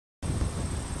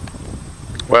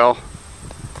Well,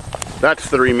 that's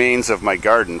the remains of my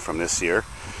garden from this year,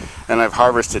 and I've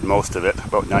harvested most of it,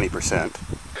 about 90%.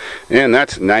 And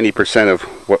that's 90% of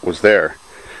what was there.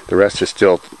 The rest is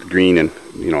still green and,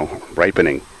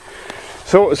 ripening.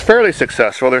 So it was fairly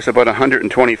successful. There's about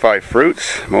 125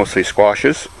 fruits, mostly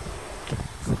squashes.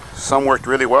 Some worked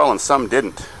really well and some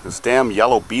didn't. Those damn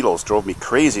yellow beetles drove me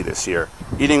crazy this year.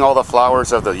 Eating all the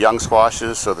flowers of the young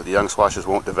squashes so that the young squashes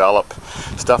won't develop.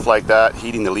 Stuff like that,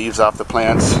 eating the leaves off the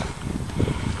plants.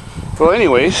 Well,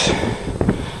 anyways,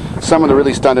 some of the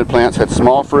really stunted plants had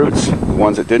small fruits. The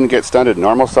ones that didn't get stunted,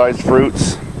 normal sized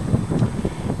fruits.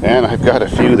 And I've got a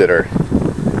few that are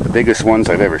the biggest ones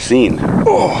I've ever seen.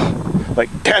 Oh, like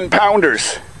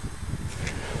 10-pounders.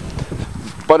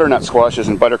 Butternut squashes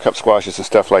and buttercup squashes and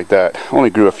stuff like that. Only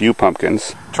grew a few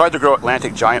pumpkins. Tried to grow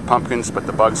Atlantic giant pumpkins, but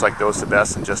the bugs like those the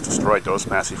best and just destroyed those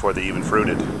plants before they even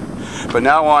fruited. But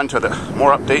now on to the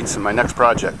more updates in my next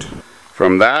project.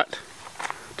 From that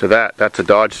to that, that's a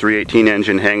Dodge 318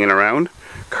 engine hanging around,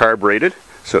 carbureted,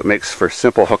 so it makes for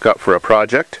simple hookup for a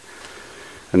project.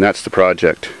 And that's the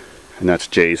project. And that's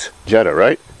Jay's Jetta,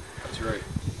 right? That's right.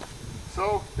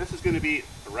 So this is going to be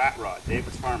rat rod,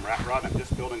 Davidsfarm rat rod. I'm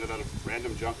just building it out of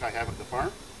random junk I have at the farm.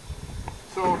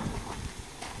 So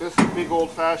this big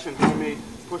old-fashioned homemade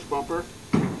push bumper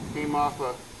came off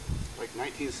a like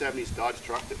 1970s Dodge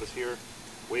truck that was here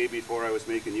way before I was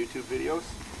making YouTube videos.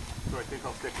 So I think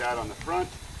I'll stick that on the front.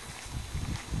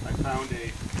 I found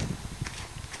a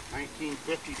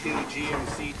 1952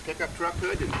 GMC pickup truck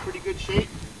hood in pretty good shape.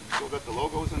 Still got the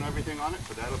logos and everything on it,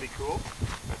 so that'll be cool.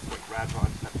 That's what rat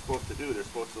rods are supposed to do. They're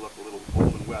supposed to look a little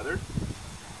old and weathered.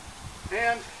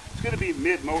 And it's going to be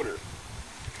mid-motor.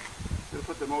 I'm going to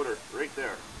put the motor right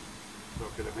there. So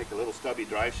I'm going to make a little stubby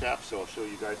drive shaft, so I'll show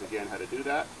you guys again how to do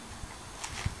that.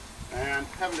 And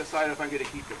haven't decided if I'm going to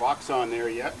keep the box on there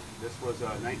yet. This was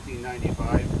a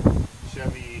 1995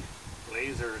 Chevy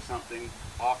Blazer or something,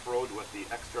 off-road with the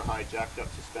extra high jacked up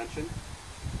suspension.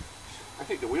 I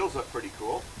think the wheels look pretty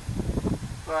cool,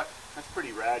 but that's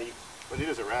pretty ratty. But it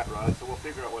is a rat rod, so we'll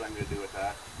figure out what I'm going to do with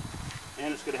that.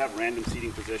 And it's going to have random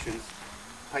seating positions,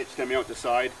 pipes coming out the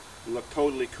side, and look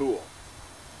totally cool.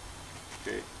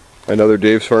 Okay. Another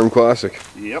Davidsfarm classic.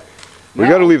 Yep. We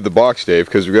got to leave the box, Dave,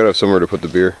 because we got to have somewhere to put the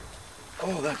beer.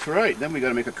 Oh, that's right. Then we got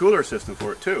to make a cooler system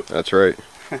for it too. That's right.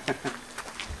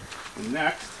 And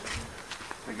next,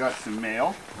 I got some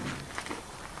mail.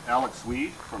 Alex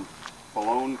Weed from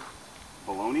Bologna,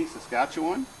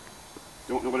 Saskatchewan.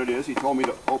 Don't know what it is. He told me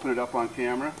to open it up on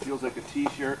camera. Feels like a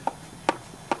t-shirt.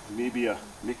 Maybe a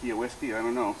Mickey a whiskey. I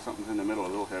don't know. Something's in the middle, a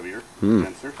little heavier.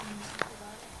 Denser.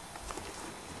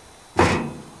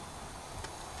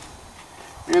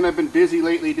 And I've been busy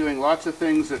lately doing lots of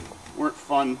things that weren't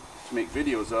fun to make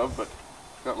videos of, but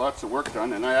got lots of work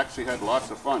done, and I actually had lots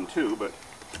of fun too, but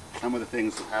some of the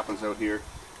things that happens out here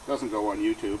doesn't go on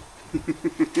YouTube.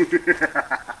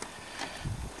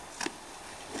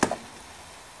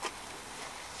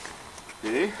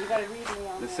 Okay. You gotta read me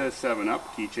on this there. says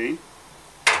 7-Up keychain. You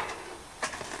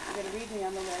gotta read me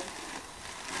on the lid.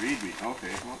 Read me.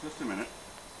 Okay, well, just a minute.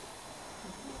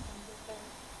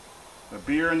 A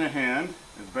beer in the hand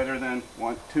is better than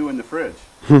two in the fridge.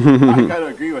 I gotta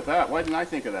agree with that. Why didn't I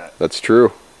think of that? That's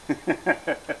true.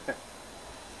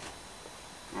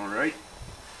 All right.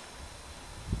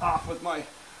 Off with my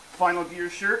Final Gear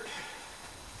shirt.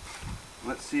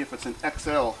 Let's see if it's an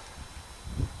XL.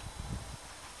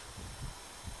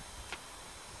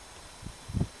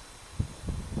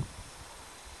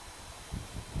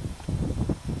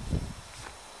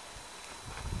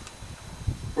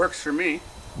 Works for me.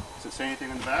 Does it say anything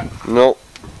on the back? Nope.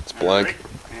 It's blank. Right.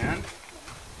 And,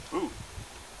 ooh,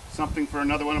 something for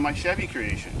another one of my Chevy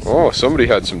creations. Oh, somebody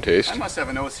had some taste. I must have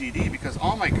an OCD because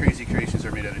all my crazy creations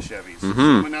are made out of Chevys.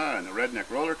 Lumina and the Redneck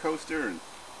roller coaster and,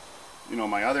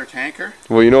 my other tanker.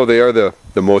 Well, they are the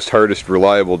most hardest,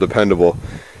 reliable, dependable,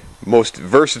 most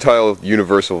versatile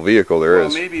universal vehicle there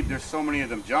is. Well, maybe there's so many of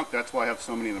them junk. That's why I have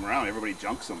so many of them around. Everybody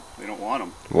junks them. They don't want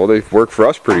them. Well, they've worked for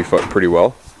us pretty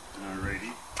well. Alrighty.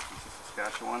 This is a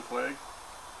Saskatchewan flag.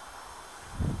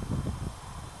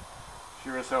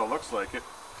 Sure as hell looks like it.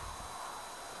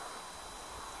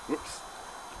 Whoops.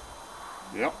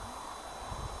 Yep.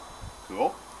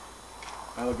 Cool.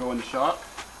 That'll go in the shop.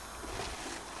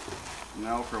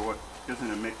 Now for what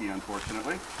isn't a Mickey,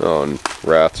 unfortunately. Oh, and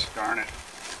rats. Darn it.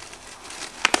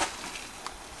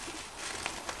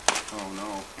 Oh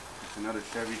no. It's another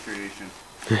Chevy creation.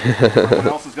 Someone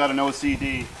else has got an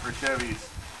OCD for Chevys.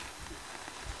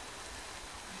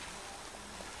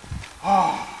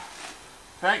 Oh,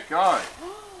 thank God.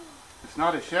 It's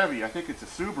not a Chevy. I think it's a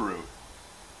Subaru.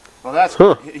 Well, that's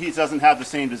Huh. he doesn't have the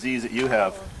same disease that you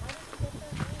have.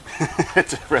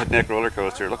 It's a redneck roller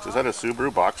coaster. Looks, is that a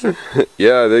Subaru Boxer?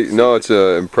 Yeah, no, it's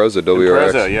a Impreza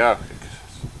WRX. Impreza, yeah.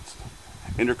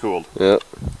 Intercooled. Yeah.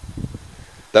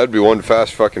 That would be one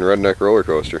fast fucking redneck roller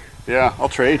coaster. Yeah, I'll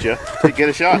trade you. Get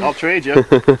a shot. I'll trade you.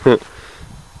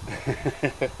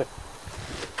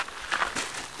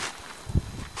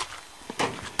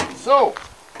 So,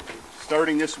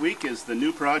 starting this week is the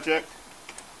new project.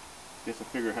 Guess I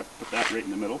figure I have to put that right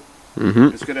in the middle.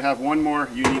 Mm-hmm. It's going to have one more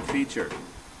unique feature.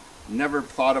 Never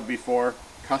thought of before,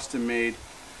 custom made,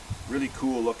 really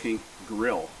cool looking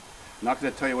grill. I'm not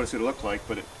going to tell you what it's going to look like,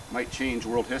 but it might change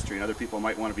world history and other people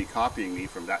might want to be copying me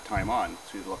from that time on.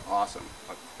 It's going to look awesome.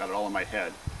 I've got it all in my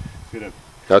head. It's going to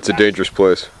That's a dangerous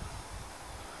place.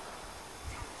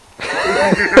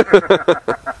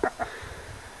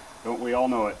 Don't we all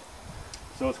know it?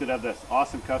 So it's going to have this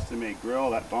awesome custom made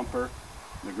grill, that bumper.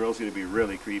 And the grill's going to be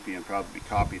really creepy and probably be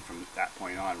copied from that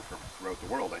point on throughout the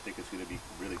world. I think it's going to be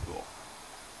really cool.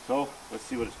 So let's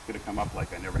see what it's going to come up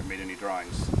like. I never made any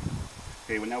drawings.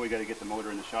 Okay, well now we got to get the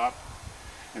motor in the shop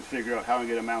and figure out how I'm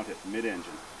going to mount it mid-engine.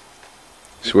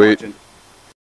 Keep Sweet. watching.